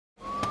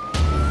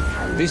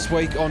This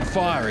week on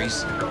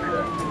Firies,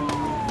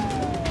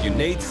 you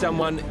need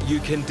someone you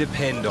can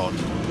depend on.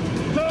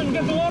 Turn,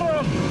 get the water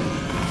off!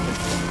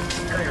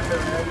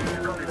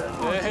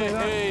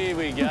 Here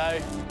we go.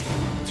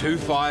 2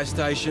 fire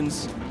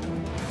stations,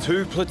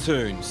 2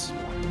 platoons.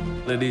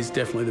 It is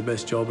definitely the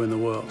best job in the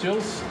world.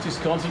 Jules,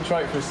 just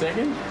concentrate for a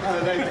second.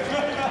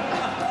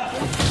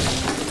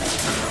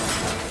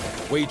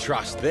 We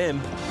trust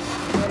them.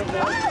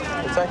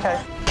 It's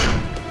okay.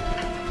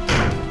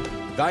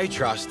 They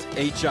trust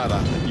each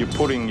other. You're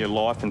putting your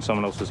life in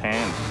someone else's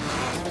hands.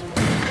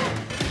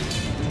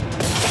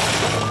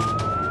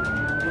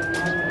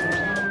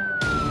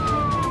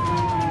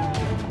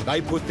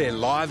 They put their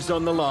lives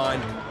on the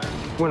line.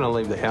 When I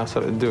leave the house,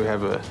 I do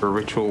have a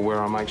ritual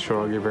where I make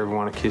sure I give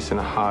everyone a kiss and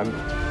a hug.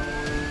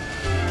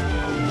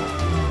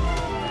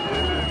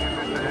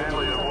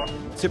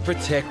 To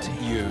protect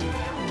you.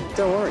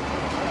 Don't worry.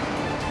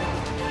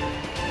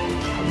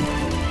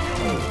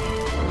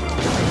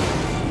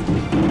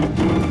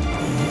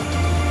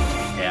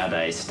 Our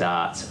day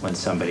starts when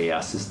somebody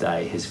else's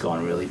day has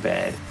gone really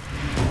bad.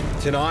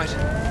 Tonight,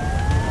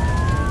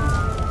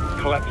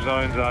 Collapse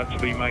zones are to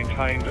be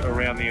maintained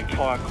around the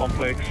entire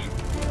complex.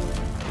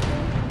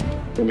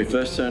 When we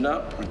first turned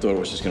up, I thought it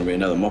was just going to be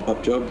another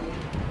mop-up job.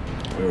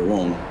 We were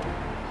wrong.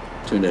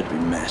 It turned out to be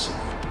massive.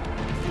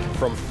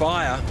 from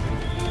fire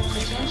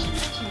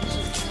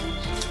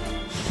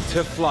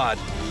to flood.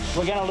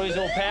 We're going to lose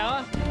all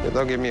power. Yeah,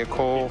 they'll give me a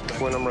call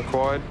when I'm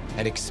required.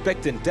 An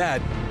expectant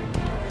dad.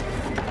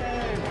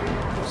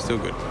 Still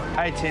good.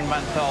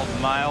 18-month-old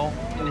male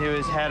who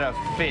has had a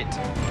fit.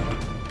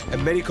 A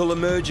medical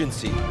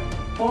emergency.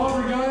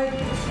 Fire brigade.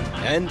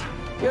 And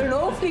You're an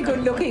awfully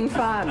good-looking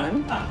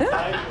fireman.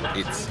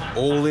 it's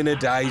all in a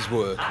day's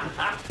work.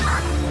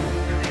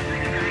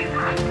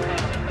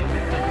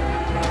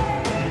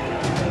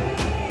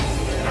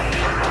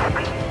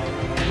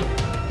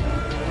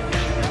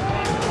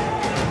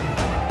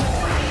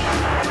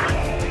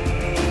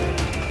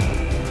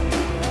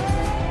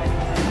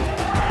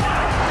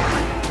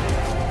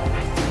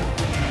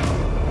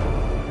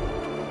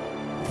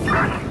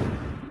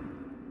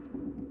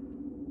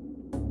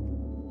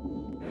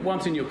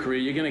 Once in your career,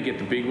 you're going to get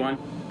the big one.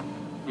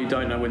 You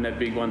don't know when that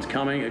big one's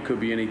coming. It could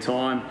be any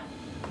time.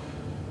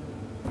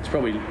 It's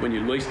probably when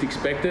you least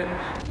expect it.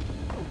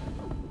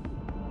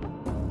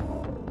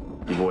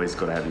 You've always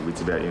got to have your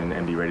wits about you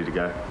and be ready to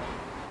go.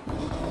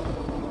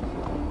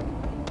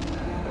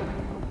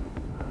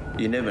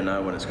 You never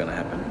know when it's going to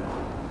happen,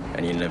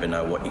 and you never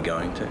know what you're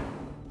going to.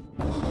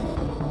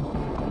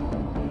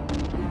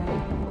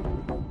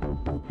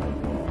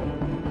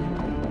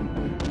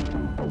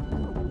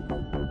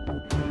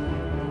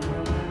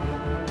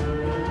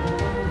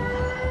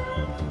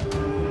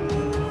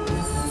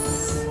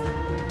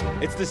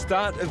 It's the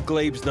start of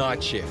Glebe's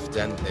night shift,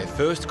 and their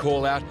first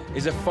call-out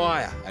is a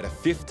fire at a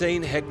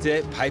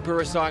 15-hectare paper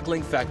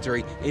recycling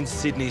factory in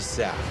Sydney's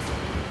south.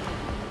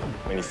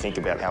 When you think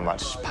about how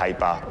much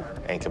paper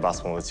and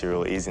combustible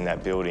material is in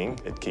that building,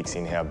 it kicks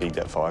in how big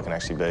that fire can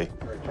actually be.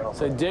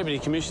 So Deputy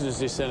Commissioner's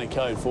just sent a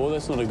code 4.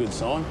 That's not a good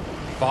sign.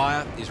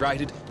 Fire is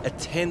rated a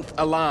 10th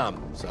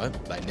alarm, so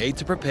they need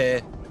to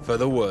prepare for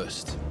the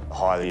worst. The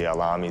higher the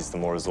alarm is, the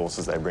more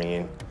resources they bring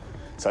in.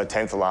 So a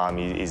 10th alarm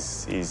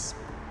is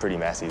pretty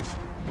massive.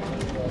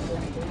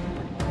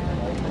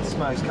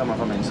 Smoke's coming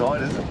from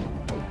inside, isn't it?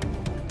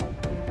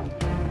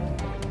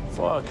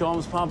 Fire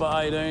comms, pumper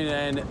 18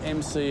 and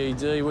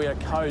MCED, we are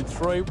code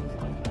 3.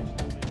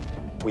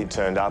 We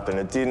turned up and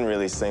it didn't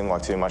really seem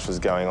like too much was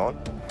going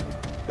on.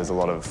 There's a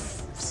lot of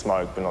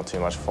smoke but not too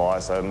much fire,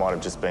 so it might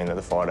have just been that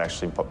the fire had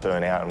actually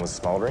burned out and was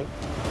smouldering.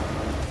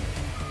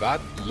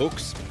 But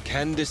looks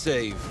can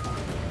deceive.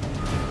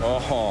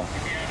 Oh,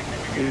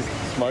 there's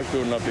smoke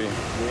building up here.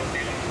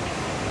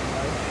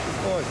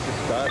 Oh, it's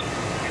just started.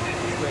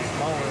 It's been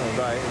smoking all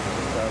day. It's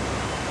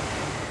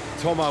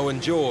just Tomo and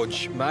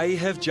George may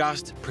have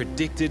just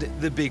predicted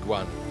the big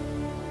one.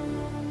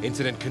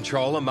 Incident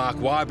controller Mark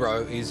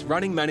Wybro is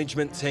running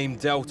management team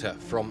Delta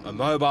from a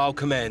mobile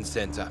command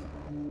centre.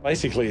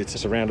 Basically, it's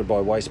surrounded by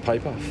waste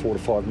paper, 4 to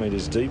 5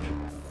 metres deep.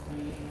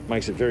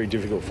 Makes it very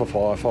difficult for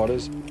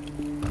firefighters.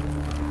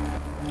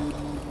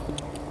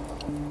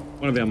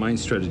 One of our main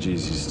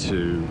strategies is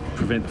to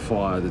prevent the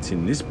fire that's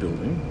in this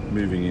building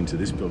moving into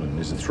this building.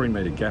 There's a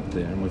 3-metre gap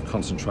there, and we've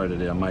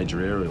concentrated our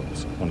major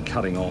aerials on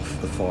cutting off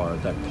the fire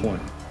at that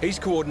point. He's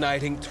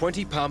coordinating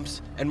 20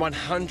 pumps and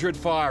 100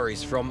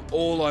 fireys from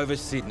all over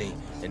Sydney,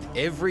 and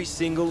every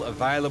single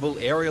available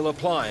aerial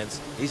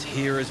appliance is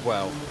here as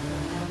well.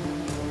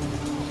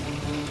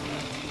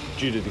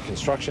 Due to the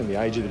construction, the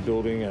age of the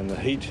building and the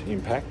heat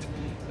impact,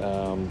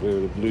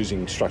 we're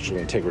losing structural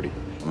integrity.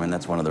 I mean,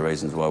 that's one of the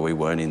reasons why we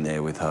weren't in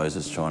there with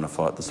hoses trying to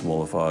fight the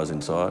smaller fires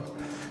inside,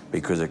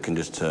 because it can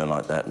just turn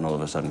like that and all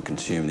of a sudden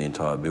consume the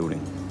entire building.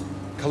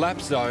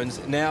 Collapse zones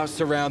now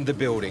surround the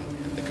building.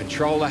 The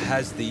controller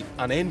has the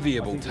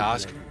unenviable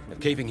task of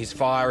keeping his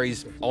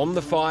fireys on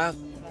the fire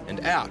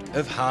and out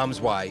of harm's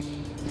way.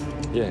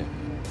 Yeah,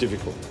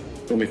 difficult.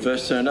 When we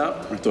first turned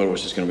up, I thought it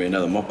was just going to be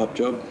another mop-up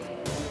job.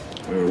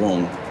 We were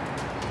wrong.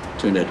 It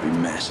Turned out to be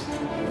massive.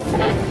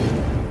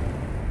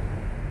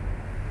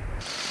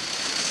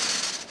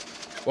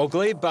 While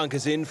Glebe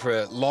bunkers in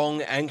for a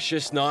long,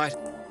 anxious night,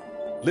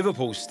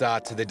 Liverpool's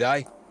start to the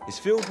day is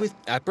filled with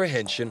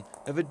apprehension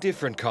of a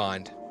different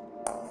kind.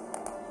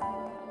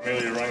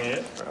 Really rung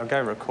yet? I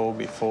gave her a call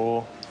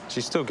before.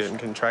 She's still getting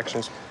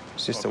contractions.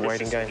 It's just a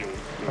waiting game.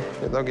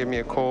 They'll give me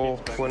a call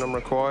when I'm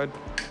required.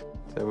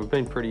 So we've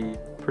been pretty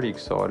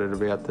excited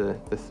about the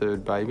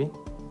third baby.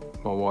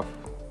 My wife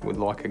would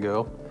like a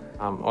girl.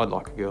 I'd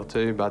like a girl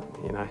too, but,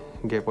 you know,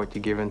 get what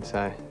you're given,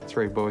 so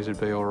 3 boys would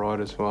be all right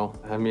as well.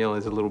 Emil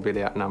is a little bit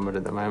outnumbered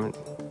at the moment.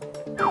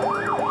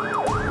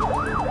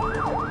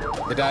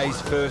 The day's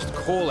first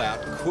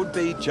call-out could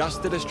be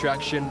just the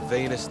distraction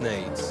Venus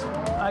needs.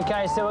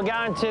 Okay, so we're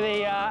going to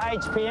the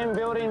HPM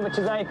building, which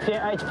is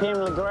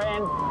HPM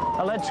Legrand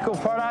Electrical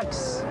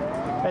Products.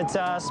 It's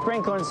a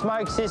sprinkler and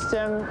smoke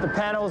system. The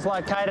panel's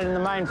located in the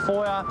main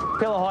foyer.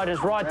 Pillar height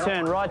is right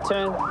turn, right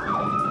turn.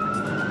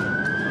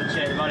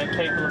 A lot of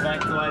people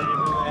evacuated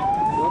everywhere.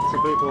 Lots of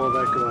people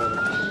evacuated.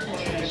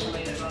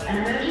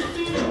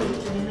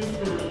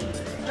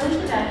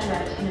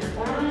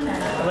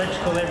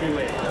 Electrical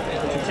everywhere.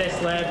 It's a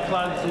test lab,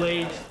 plugs,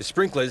 leads. The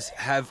sprinklers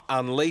have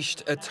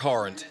unleashed a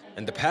torrent,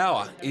 and the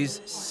power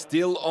is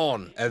still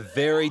on, a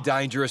very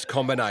dangerous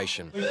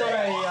combination. We've got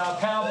a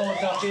power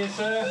board up here,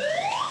 sir.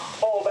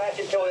 Fall back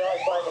until we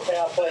isolate the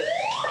power, please.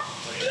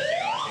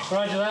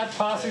 Roger that,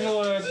 passing the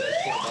word.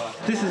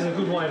 This is a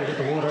good way to get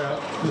the water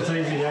out. It's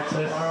easy to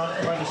access. All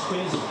right, Roger,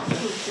 squeeze.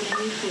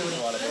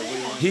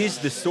 Here's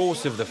the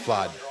source of the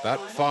flood, but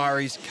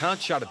Firies can't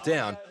shut it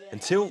down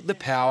until the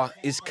power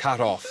is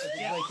cut off.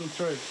 Leaking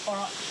through. All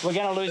right, we're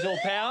going to lose all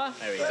power,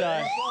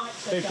 so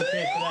be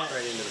prepared for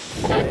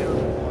that.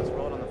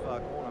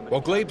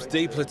 While Glebe's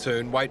D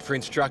platoon wait for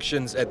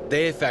instructions at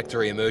their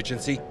factory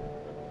emergency,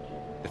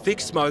 the thick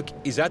smoke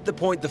is at the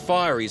point the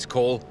Firies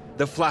call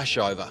the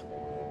flashover.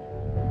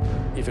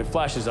 If it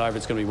flashes over,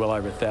 it's going to be well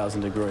over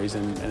 1,000 degrees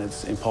and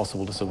it's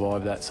impossible to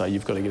survive that, so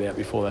you've got to get out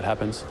before that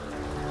happens.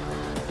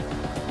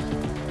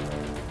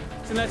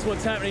 And that's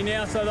what's happening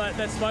now, so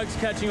that smoke's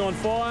catching on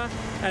fire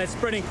and it's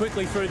spreading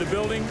quickly through the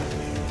building.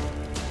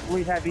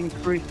 We have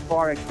increased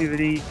fire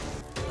activity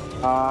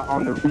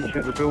on the ridge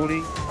of the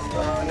building.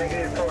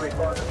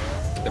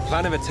 The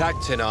plan of attack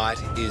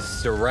tonight is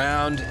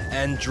surround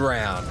and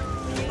drown.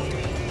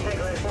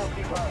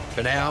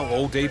 For now,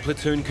 all D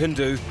platoon can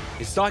do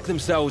is psych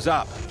themselves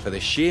up for the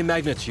sheer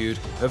magnitude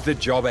of the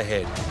job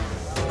ahead.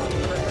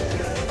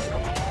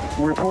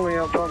 We're pulling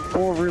out front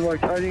 4,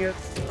 relocating it,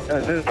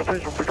 as there's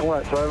potential for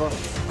collapse, over.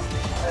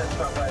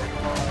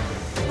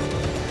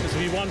 This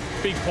will be one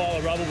big pile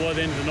of rubble by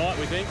the end of the night,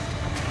 we think.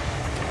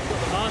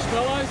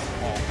 Marshmallows?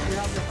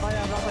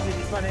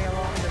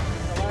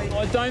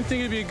 I don't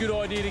think it'd be a good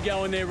idea to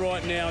go in there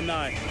right now,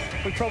 no.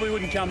 We probably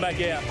wouldn't come back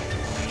out.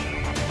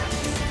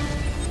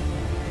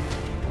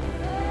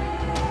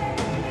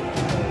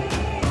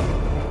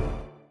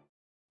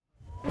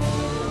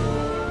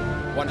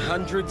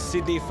 100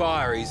 Sydney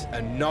Firies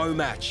are no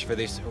match for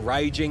this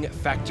raging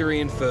factory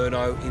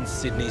inferno in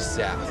Sydney's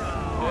south.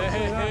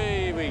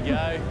 Here we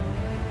go.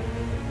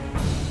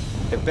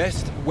 The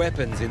best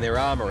weapons in their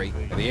armoury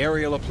are the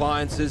aerial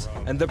appliances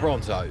and the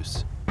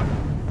Brontos.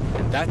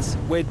 And that's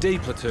where D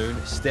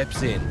platoon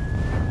steps in.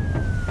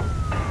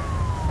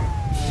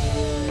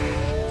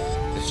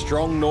 The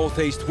strong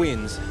northeast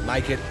winds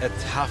make it a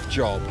tough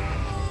job.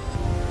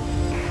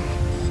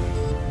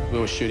 We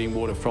were shooting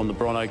water from the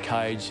Bronto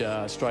cage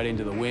straight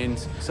into the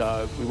wind,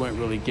 so we weren't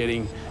really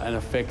getting an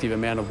effective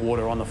amount of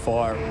water on the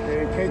fire.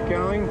 Yeah, keep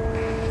going.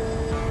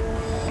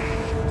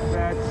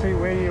 That's it,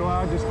 where you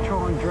are, just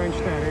try and drench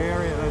that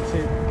area, that's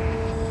it.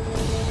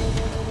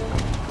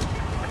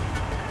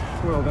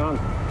 Well done.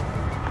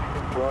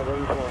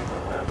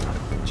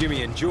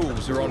 Jimmy and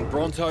Jules are on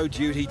Bronto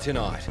duty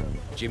tonight.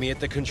 Jimmy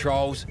at the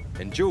controls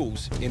and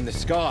Jules in the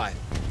sky,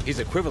 his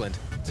equivalent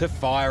to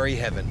fiery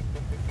heaven.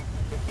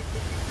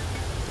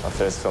 I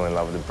first fell in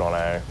love with the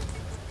Bronto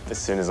as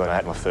soon as I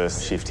had my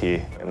first shift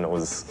here, and it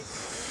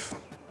was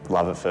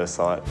love at first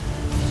sight.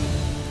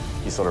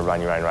 You sort of run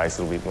your own race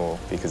a little bit more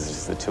because it's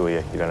just the two of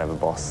you. You don't have a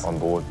boss on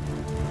board.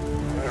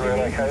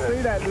 You can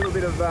see that little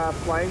bit of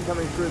flame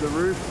coming through the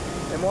roof.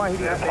 Am I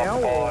hitting it now?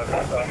 Or?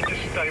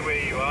 Just stay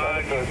where you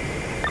are.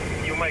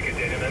 You'll make it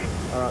dead in it.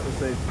 All right, let's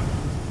see.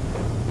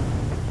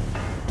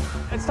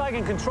 It's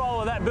taken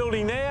control of that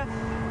building there.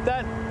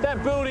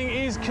 That building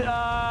is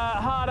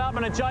hard up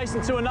and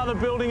adjacent to another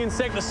building in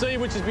Sector C,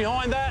 which is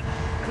behind that.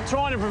 We're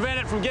trying to prevent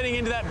it from getting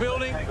into that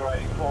building.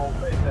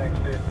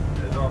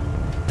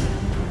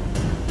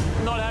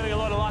 Not having a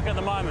lot of luck at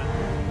the moment.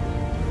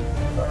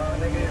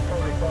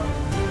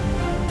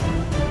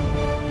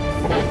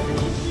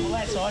 Well,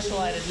 that's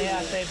isolated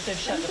now. They've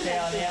shut the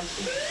power down.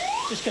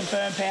 Just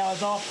confirm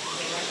power's off.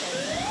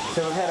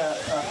 So we've had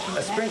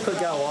a sprinkler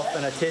go off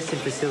in a testing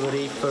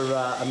facility for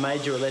a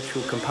major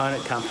electrical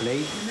component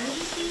company.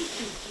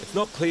 It's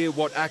not clear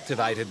what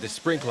activated the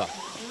sprinkler.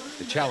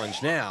 The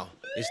challenge now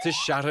is to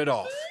shut it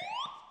off.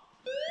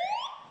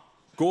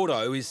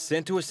 Gordo is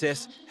sent to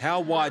assess how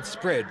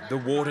widespread the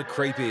water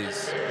creep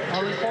is.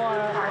 I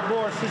require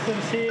more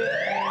assistance here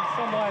and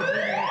some way of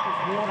bringing off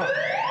this water.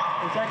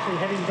 It's actually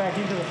heading back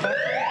into the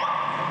factory.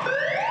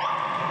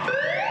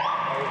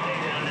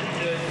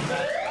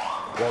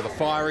 While the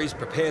Firies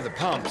prepare the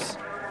pumps,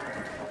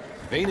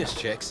 Venus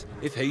checks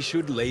if he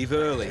should leave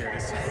early.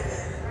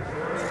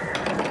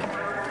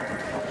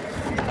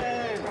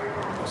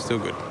 Still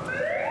good.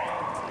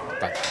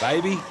 But the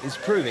baby is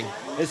proving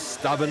as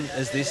stubborn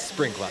as this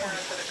sprinkler.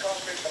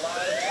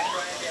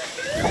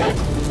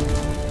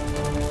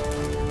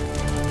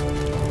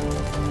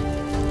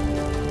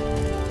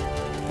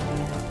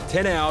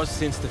 "10 hours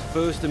since the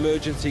first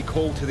emergency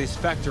call to this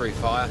factory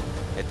fire,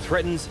 it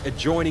threatens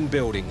adjoining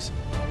buildings.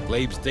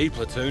 Glebe's D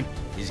platoon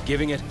is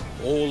giving it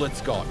all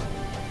it's got.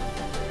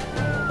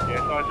 Yes,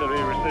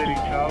 ISW receiving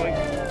Charlie.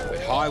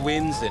 But high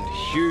winds and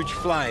huge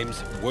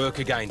flames work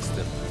against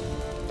them.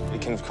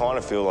 It can kind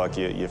of feel like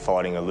you're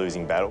fighting a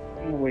losing battle.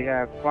 We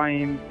have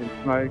flames and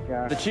smoke.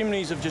 The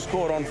chimneys have just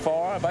caught on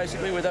fire,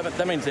 basically.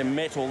 That means they're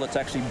metal that's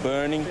actually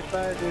burning.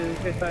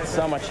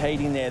 So much heat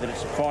in there that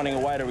it's finding a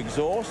way to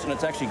exhaust, and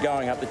it's actually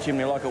going up the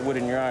chimney like it would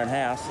in your own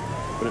house,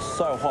 but it's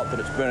so hot that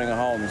it's burning a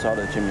hole in the side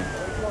of the chimney.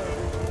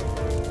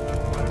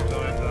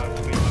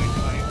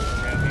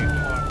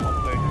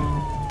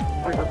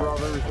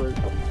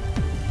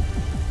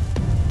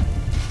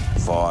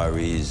 Fire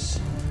is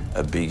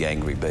a big,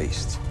 angry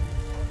beast.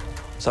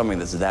 Something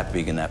that's that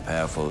big and that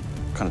powerful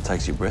kind of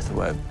takes your breath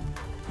away.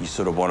 You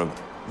sort of want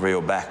to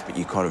reel back, but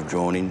you're kind of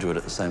drawn into it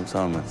at the same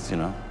time. It's, you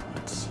know,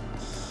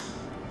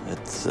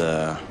 it's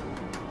a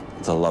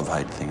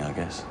love-hate thing, I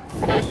guess.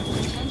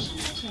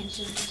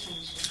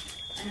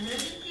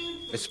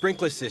 A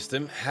sprinkler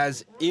system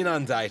has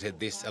inundated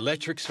this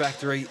electrics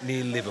factory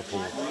near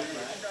Liverpool.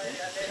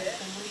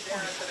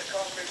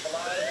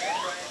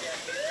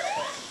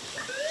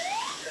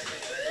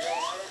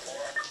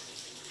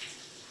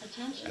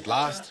 At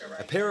last,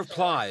 a pair of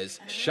pliers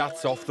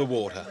shuts off the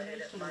water.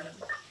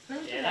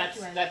 Yeah,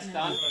 that's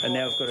done. And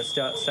now we've got to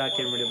start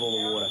getting rid of all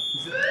the water.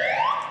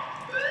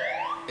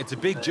 It's a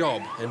big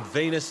job, and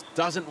Venus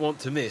doesn't want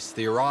to miss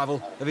the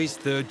arrival of his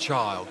third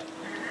child.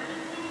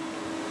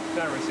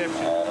 No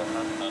reception.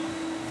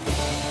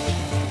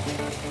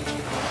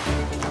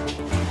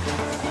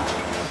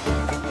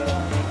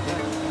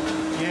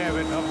 Yeah,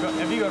 but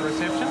have you got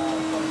reception?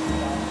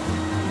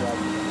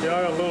 Yeah,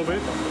 I got a little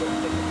bit.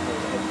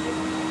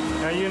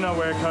 Now you know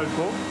where code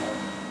 4.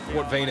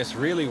 What Venus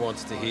really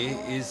wants to hear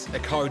is a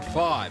code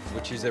 5,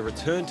 which is a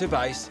return to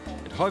base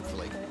and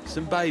hopefully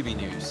some baby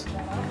news.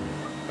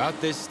 But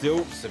there's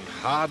still some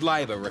hard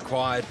labour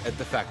required at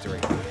the factory.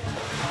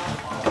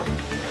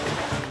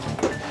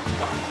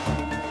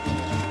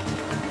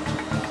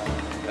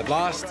 At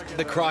last,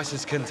 the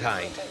crisis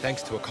contained,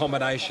 thanks to a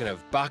combination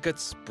of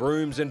buckets,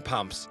 brooms and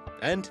pumps,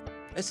 and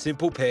a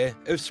simple pair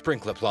of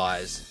sprinkler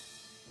pliers.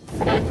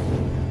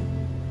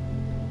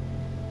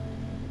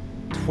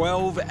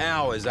 12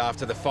 hours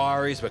after the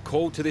Firies were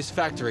called to this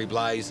factory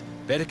blaze,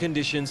 better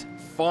conditions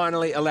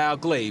finally allow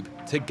Glebe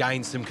to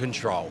gain some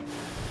control.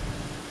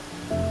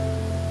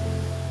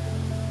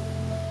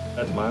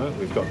 At the moment,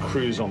 we've got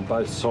crews on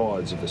both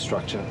sides of the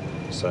structure,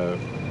 so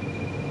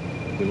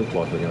we look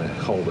like we're going to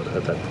hold it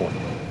at that point.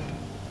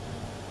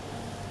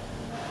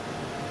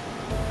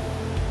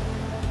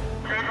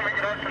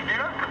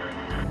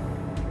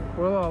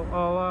 Well,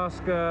 I'll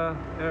ask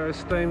our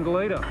esteemed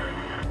leader.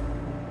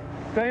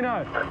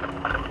 Dino,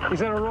 is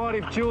that all right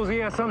if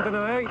Julesy has something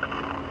to eat?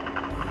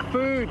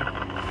 Food.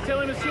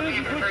 Tell him as soon as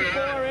you put the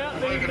fire out,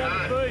 then he can have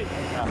the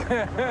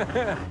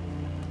food.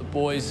 The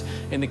boys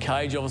in the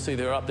cage, obviously,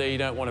 they're up there. You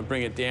don't want to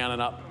bring it down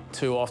and up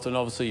too often.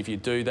 Obviously, if you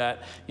do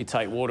that, you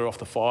take water off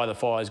the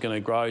fire's going to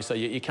grow, so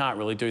you can't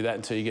really do that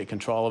until you get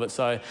control of it.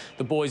 So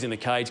the boys in the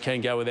cage can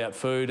go without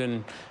food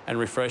and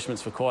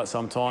refreshments for quite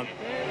some time.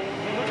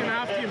 We're looking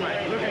after you,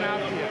 mate. We're looking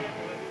after you.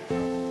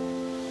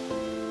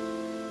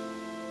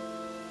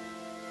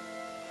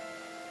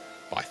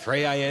 By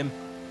 3 a.m,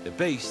 the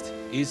beast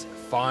is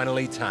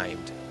finally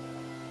tamed.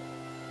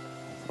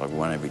 Like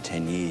 1 every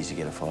 10 years you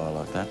get a fire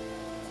like that.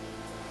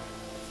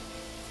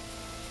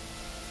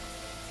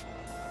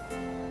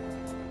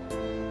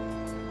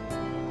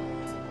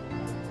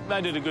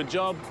 They did a good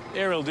job.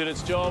 Ariel did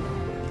its job.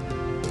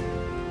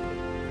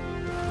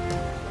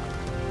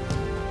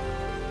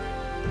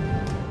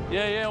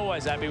 Yeah,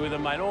 always happy with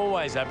them, mate.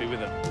 Always happy with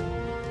them.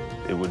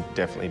 It would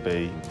definitely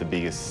be the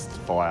biggest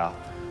fire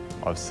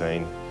I've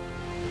seen.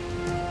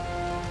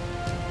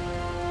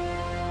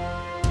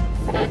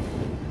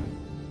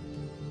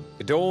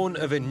 The dawn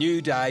of a new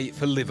day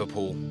for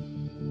Liverpool.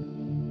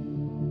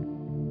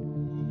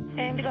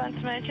 Ambulance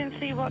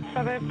emergency, what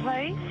suburb,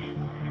 please?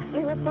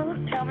 Liverpool.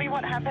 Tell me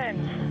what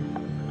happened.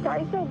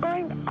 Eyes are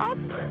going up.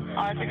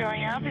 Eyes are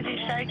going up. Is he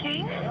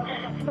shaking?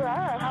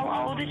 Yeah. How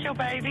old is your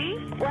baby?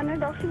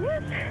 1.5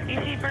 years.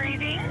 Is he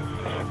breathing?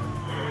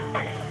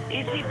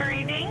 Is he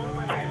breathing?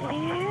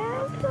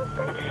 Yes.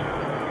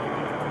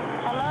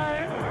 Hello?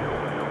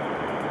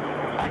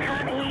 I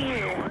can't hear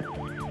you.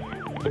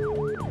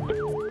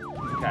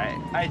 Okay,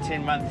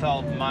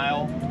 18-month-old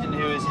male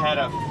who has had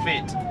a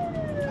fit.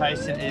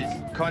 Patient is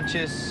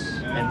conscious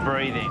and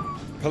breathing.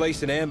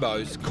 Police and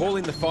ambos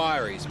calling the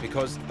Firies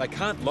because they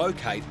can't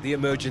locate the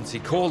emergency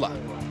caller.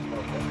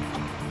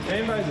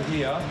 Ambos are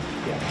here.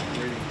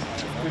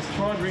 Yeah. We've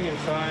tried ringing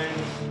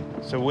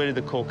phones. So where did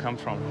the call come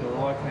from? The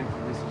line came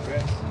from this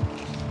address.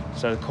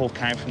 So the call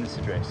came from this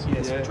address?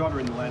 Yes, we tried to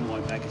ring the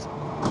landline back.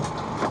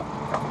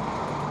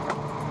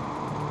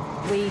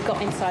 We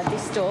got inside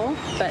this door,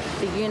 but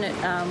the unit,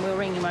 we were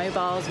ringing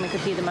mobiles and we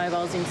could hear the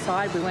mobiles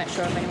inside. We weren't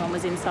sure if anyone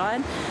was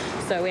inside.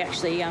 So we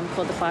actually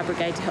called the fire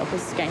brigade to help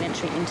us gain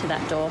entry into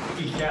that door.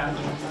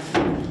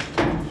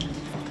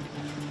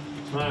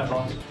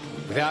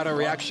 Without a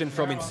reaction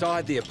from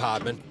inside the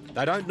apartment,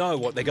 they don't know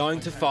what they're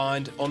going to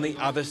find on the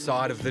other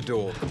side of the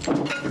door.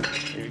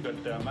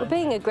 Well,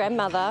 being a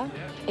grandmother,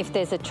 if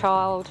there's a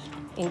child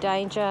in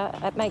danger,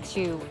 it makes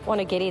you want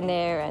to get in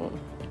there and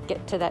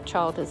get to that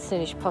child as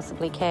soon as you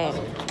possibly can.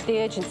 The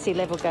urgency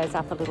level goes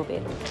up a little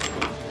bit.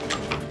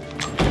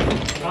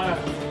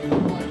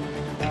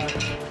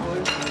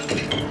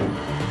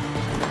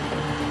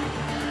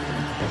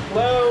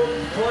 Hello,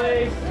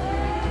 please.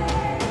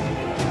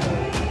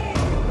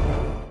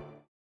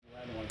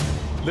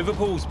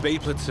 Liverpool's B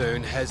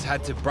platoon has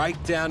had to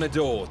break down a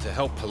door to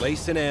help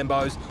police and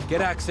ambos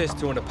get access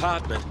to an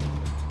apartment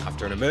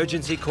after an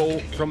emergency call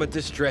from a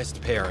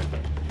distressed parent.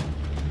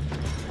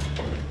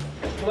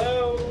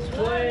 Hello,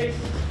 police.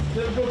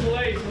 Liverpool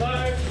police,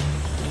 hello.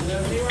 Is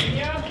anyone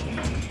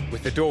here?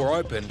 With the door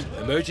opened,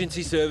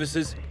 emergency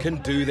services can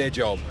do their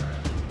job.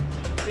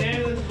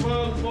 Ambulance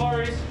 12,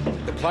 Firies.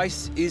 The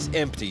place is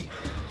empty,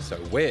 so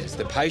where's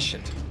the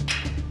patient?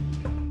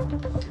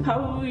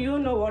 How you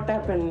know what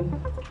happened?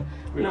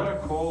 We got a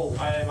call,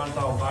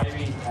 18-month-old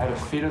baby had a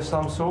fit of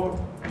some sort.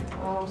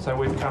 So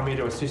we've come here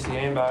to assist the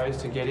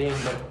ambos to get in,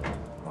 but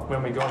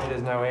when we got here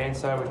there's no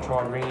answer. We've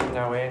tried ringing,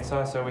 no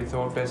answer, so we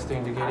thought best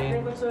thing to get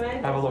in,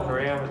 have a look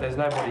around, but there's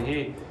nobody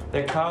here.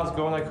 Their car's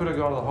gone, they could have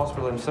gone to the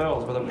hospital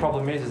themselves, but the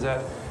problem is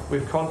that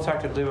we've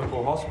contacted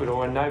Liverpool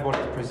Hospital and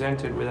nobody's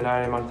presented with an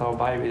 18-month-old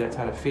baby that's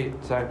had a fit,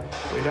 so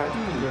we don't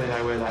really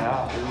know where they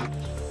are.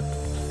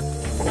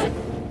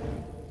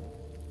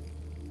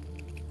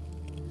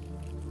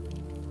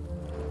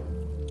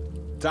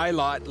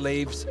 Daylight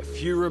leaves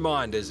few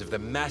reminders of the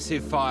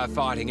massive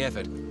firefighting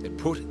effort that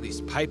put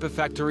this paper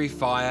factory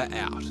fire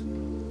out.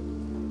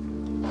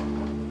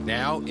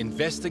 Now,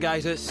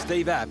 investigator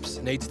Steve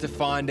Apps needs to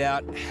find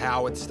out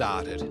how it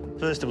started.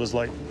 First, it was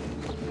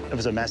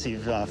a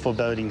massive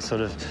foreboding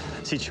sort of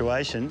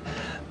situation,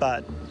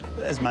 but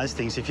as most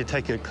things, if you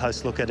take a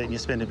close look at it and you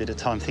spend a bit of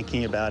time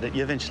thinking about it,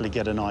 you eventually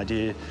get an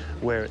idea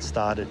where it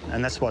started,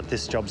 and that's what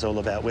this job's all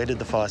about. Where did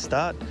the fire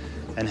start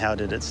and how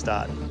did it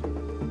start?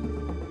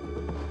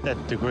 That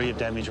degree of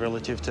damage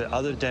relative to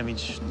other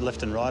damage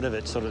left and right of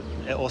it sort of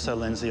also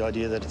lends the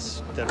idea that it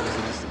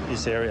was in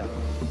this area.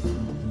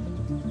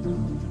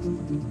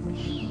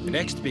 The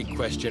next big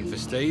question for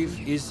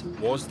Steve is,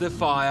 was the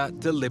fire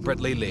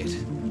deliberately lit?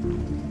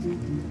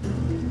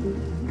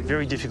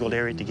 Very difficult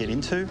area to get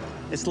into.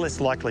 It's less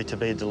likely to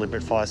be a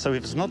deliberate fire, so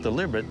if it's not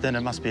deliberate, then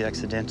it must be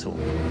accidental.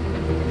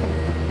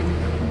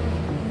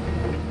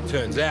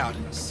 Turns out,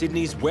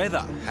 Sydney's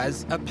weather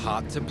has a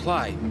part to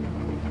play.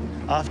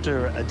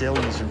 After a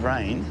deluge of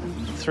rain,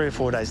 3 or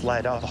 4 days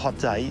later, a hot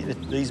day,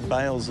 these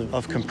bales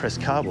of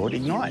compressed cardboard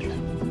ignite.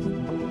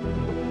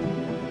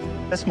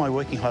 That's my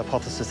working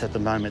hypothesis at the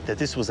moment, that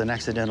this was an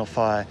accidental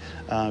fire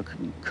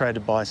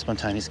created by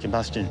spontaneous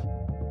combustion.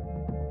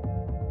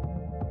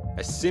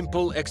 A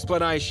simple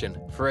explanation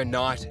for a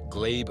night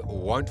Glebe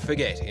won't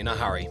forget in a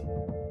hurry.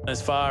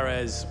 As far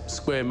as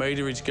square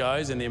meterage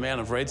goes and the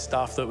amount of red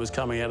stuff that was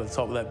coming out of the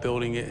top of that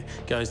building, it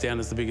goes down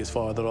as the biggest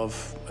fire that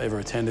I've ever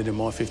attended in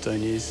my 15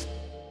 years.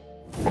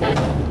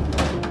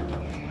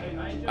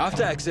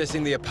 After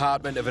accessing the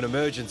apartment of an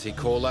emergency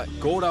caller,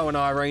 Gordo and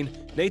Irene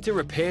need to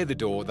repair the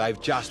door they've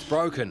just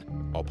broken,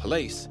 while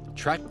police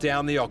track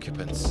down the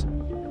occupants.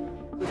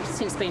 We've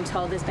since been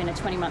told there's been a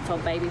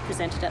 20-month-old baby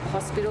presented at the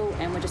hospital,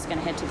 and we're just going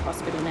to head to the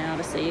hospital now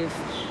to see if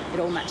it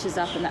all matches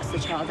up and that's the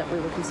child that we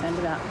were concerned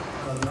about.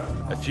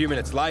 A few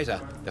minutes later,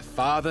 the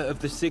father of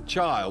the sick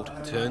child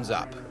turns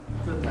up.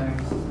 Good,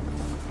 thanks.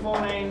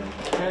 Morning.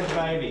 How's the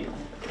baby?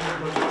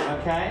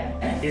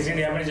 Okay? He's in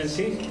the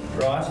emergency,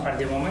 right, at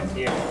the moment,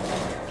 yeah.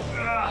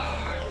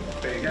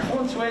 There you go. Come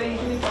on, sweetie,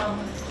 here you come.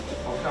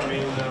 I'll come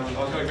in, I've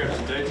got to grab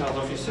some details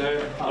off you,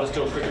 sir. I'll just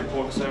do a quick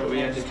report to say what we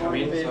had to come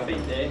in.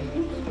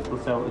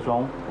 What's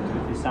wrong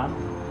with your son?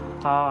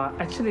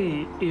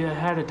 Actually, he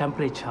had a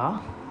temperature.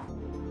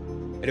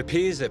 It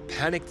appears a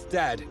panicked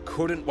dad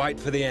couldn't wait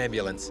for the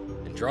ambulance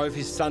and drove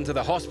his son to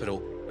the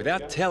hospital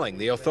without telling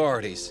the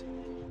authorities.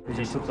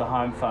 Because he took the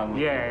home phone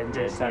with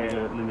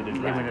limited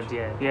range.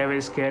 Yeah,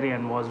 very scary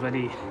and was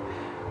very,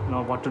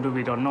 what to do,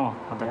 we don't know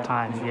at the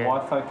time. Is your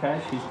wife okay?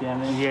 She's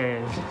down there?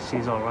 Yeah,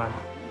 she's all right.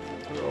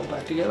 We're all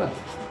back together.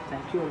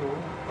 Thank you.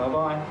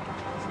 Bye-bye.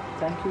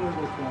 Thank you.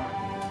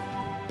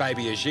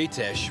 Baby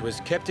Ajitesh was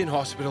kept in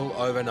hospital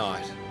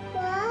overnight.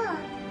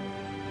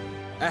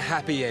 a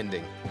happy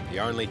ending. The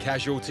only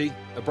casualty,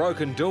 a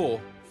broken door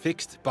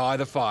fixed by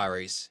the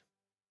Firies.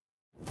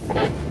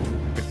 But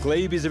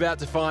Glebe is about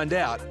to find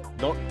out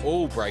not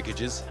all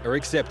breakages are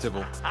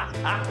acceptable.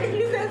 If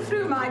you go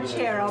through my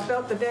chair, I'll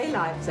belt the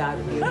daylights out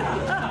of you.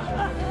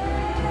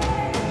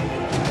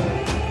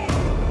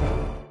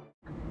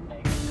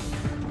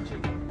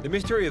 The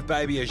mystery of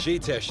baby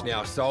Ajitesh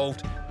now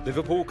solved,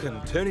 Liverpool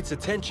can turn its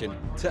attention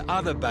to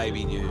other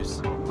baby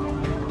news.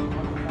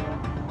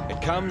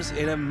 It comes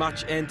in a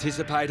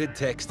much-anticipated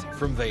text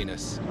from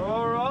Venus.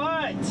 All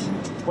right.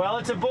 Well,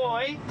 it's a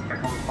boy.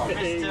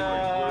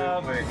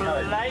 Mr.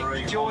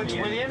 Blake George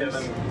Williams,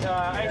 8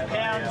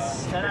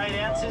 pounds and 8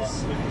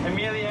 ounces.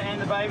 Amelia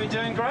and the baby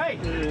doing great.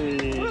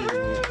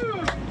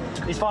 Woo-hoo!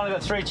 He's finally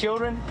got 3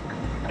 children,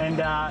 and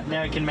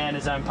now he can man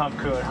his own pump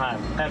crew at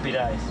home. Happy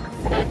days.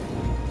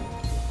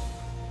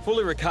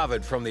 Fully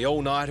recovered from the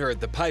all-nighter at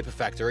the paper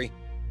factory,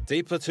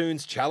 D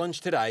Platoon's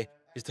challenge today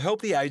is to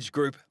help the age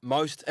group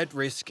most at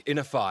risk in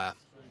a fire.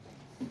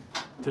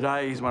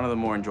 Today is one of the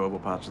more enjoyable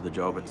parts of the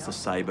job. It's the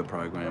SABRE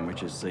program,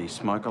 which is the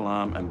smoke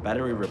alarm and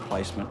battery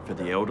replacement for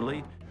the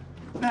elderly.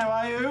 How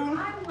are you?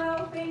 I'm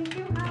well, thank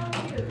you. How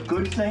are you?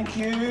 Good, thank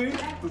you.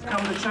 We've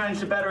come to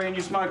change the battery in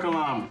your smoke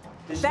alarm.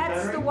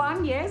 That's the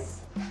one, yes?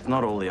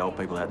 Not all the old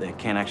people out there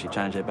can actually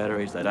change their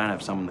batteries. They don't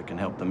have someone that can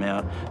help them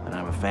out. They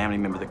don't have a family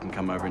member that can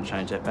come over and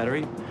change that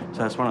battery. So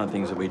that's one of the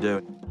things that we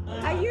do.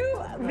 Are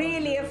you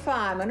really a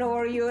fireman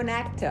or are you an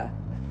actor?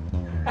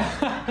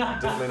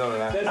 Definitely not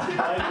an actor. That's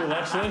debatable,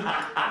 actually.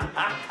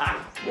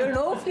 You're an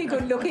awfully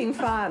good-looking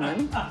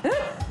fireman.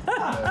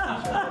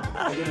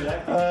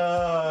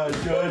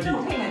 Georgie.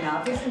 Looking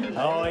enough, isn't he?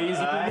 Oh, he's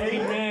a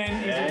good-looking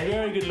man. He's a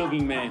very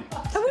good-looking man.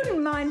 I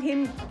wouldn't mind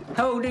him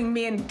holding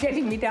me and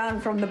getting me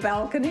down from the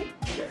balcony.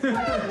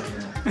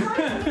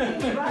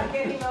 About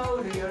getting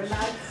older, you're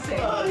allowed to say.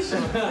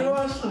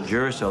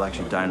 Duracell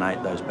actually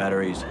donate those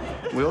batteries.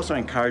 We also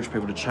encourage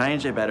people to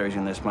change their batteries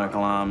in their smoke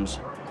alarms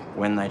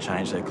when they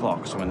change their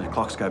clocks. So when the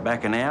clocks go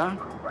back an hour,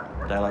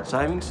 daylight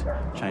savings,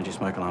 change your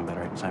smoke alarm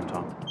battery at the same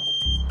time.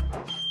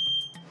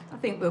 I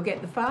think we'll get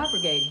the fire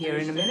brigade here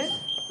in a minute.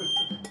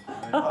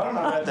 I don't know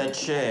about that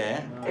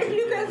chair. If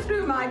you go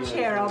through my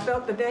chair, I'll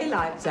belt the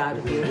daylights out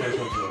of you.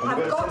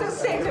 I've got a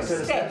set of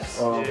steps.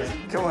 Oh,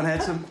 come on,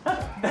 handsome.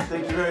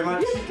 Thank you very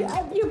much.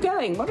 You're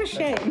going. What a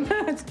shame.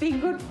 It's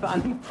been good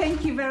fun.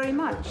 Thank you very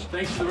much.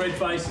 Thanks for the red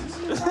faces.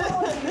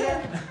 Oh,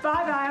 yeah.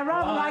 Bye-bye. I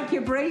rather like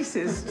your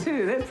braces,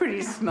 too. They're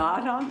pretty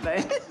smart, aren't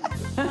they?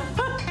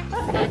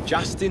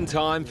 Just in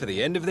time for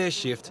the end of their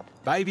shift,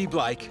 baby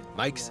Blake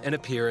makes an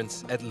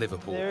appearance at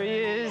Liverpool. There he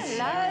is.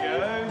 Hello.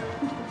 There you go.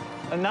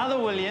 Another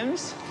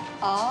Williams.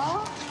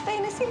 Oh,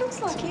 Venus, he looks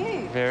like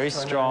you. Very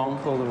strong.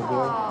 Poor little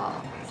boy. Oh,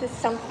 is there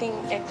something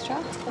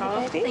extra for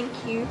the baby?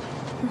 Thank you.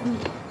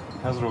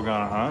 How's it all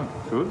going at home?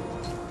 Good?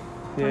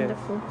 Yeah.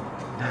 Wonderful.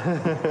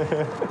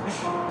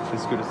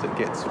 As good as it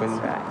gets when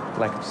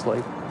lack of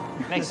sleep.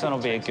 Next one will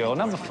be a girl.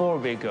 Number 4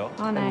 will be a girl.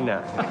 Oh, no.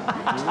 No.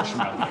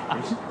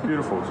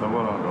 Beautiful, so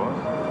well done,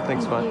 guys.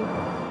 Thanks, mate.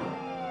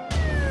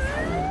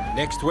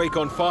 Next week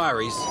on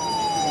Firies,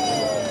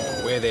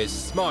 where there's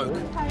smoke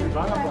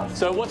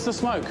So what's the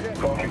smoke?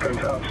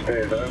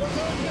 Upstairs, over.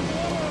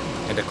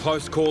 and a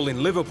close call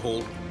in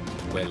Liverpool,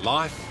 where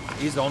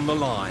life is on the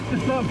line.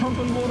 Start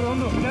pumping water on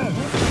them, yeah.